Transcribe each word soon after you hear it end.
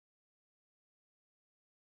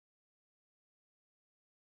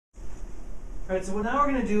All right, so what now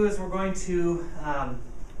we're going to do is we're going to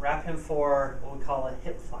wrap him for what we call a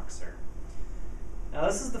hip flexor. Now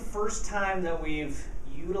this is the first time that we've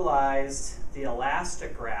utilized the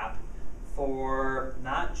elastic wrap for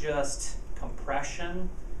not just compression,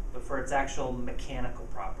 but for its actual mechanical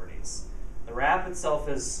properties. The wrap itself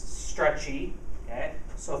is stretchy, okay?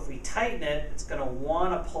 So if we tighten it, it's going to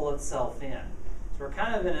want to pull itself in. So we're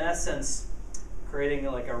kind of in essence creating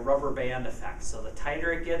like a rubber band effect. So the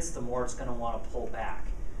tighter it gets, the more it's going to want to pull back.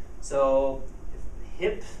 So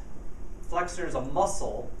hip flexor is a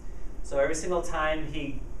muscle, so every single time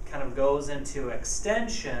he kind of goes into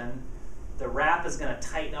extension, the wrap is going to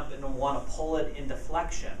tighten up and want to pull it into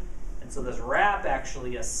flexion. And so this wrap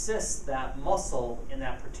actually assists that muscle in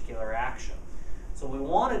that particular action. So what we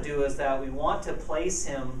want to do is that we want to place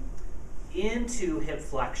him into hip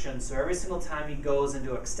flexion, so every single time he goes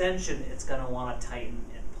into extension, it's going to want to tighten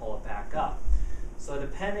and pull it back up. So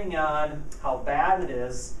depending on how bad it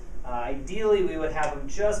is, ideally we would have him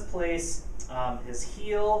just place his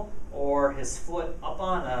heel or his foot up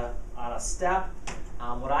on a step.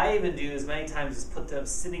 What I even do is many times is put them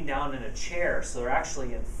sitting down in a chair, so they're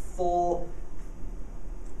actually in full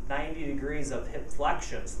 90 degrees of hip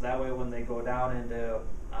flexion, so that way when they go down into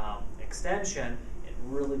extension, it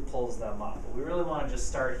really pulls them up. But we really want to just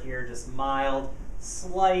start here, just mild,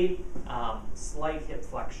 slight hip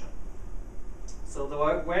flexion. So the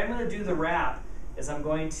way I'm going to do the wrap is I'm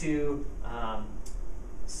going to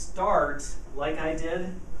start like I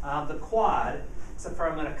did the quad, except for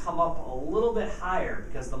I'm going to come up a little bit higher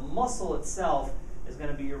because the muscle itself is going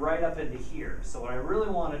to be right up into here. So what I really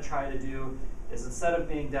want to try to do is instead of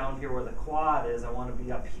being down here where the quad is, I want to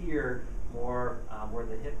be up here more where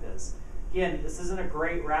the hip is. Again, this isn't a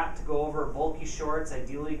great wrap to go over bulky shorts.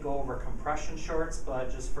 Ideally go over compression shorts, but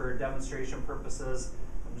just for demonstration purposes,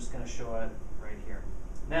 I'm just going to show it right here.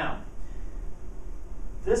 Now,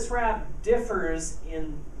 this wrap differs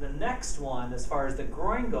in the next one as far as the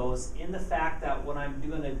groin goes in the fact that what I'm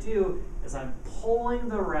going to do is I'm pulling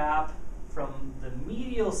the wrap from the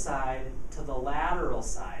medial side to the lateral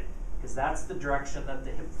side, because that's the direction that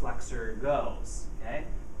the hip flexor goes. Okay?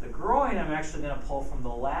 The groin I'm actually going to pull from the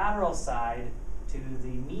lateral side to the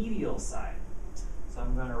medial side. So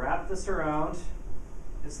I'm going to wrap this around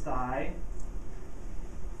his thigh.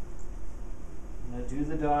 I'm going to do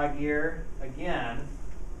the dog ear again.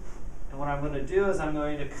 And what I'm going to do is I'm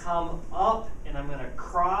going to come up and I'm going to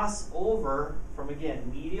cross over from,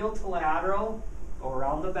 again, medial to lateral, go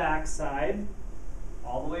around the back side,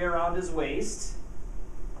 all the way around his waist.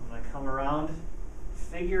 I'm going to come around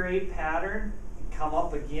figure 8 pattern and come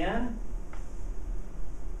up again.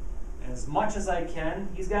 And as much as I can.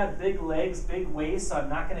 He's got big legs, big waist, so I'm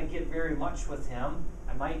not going to get very much with him.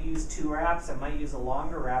 I might use 2 wraps. I might use a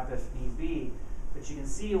longer wrap if need be. But you can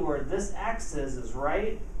see where this X is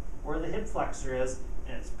right where the hip flexor is,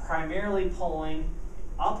 and it's primarily pulling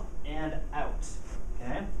up and out.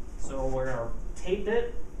 Okay, so we're going to tape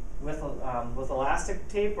it with elastic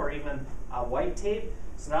tape or even white tape.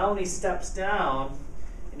 So now when he steps down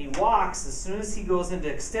and he walks, as soon as he goes into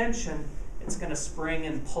extension, it's going to spring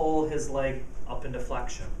and pull his leg up into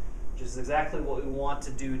flexion, which is exactly what we want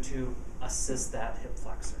to do to assist that hip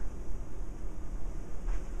flexor.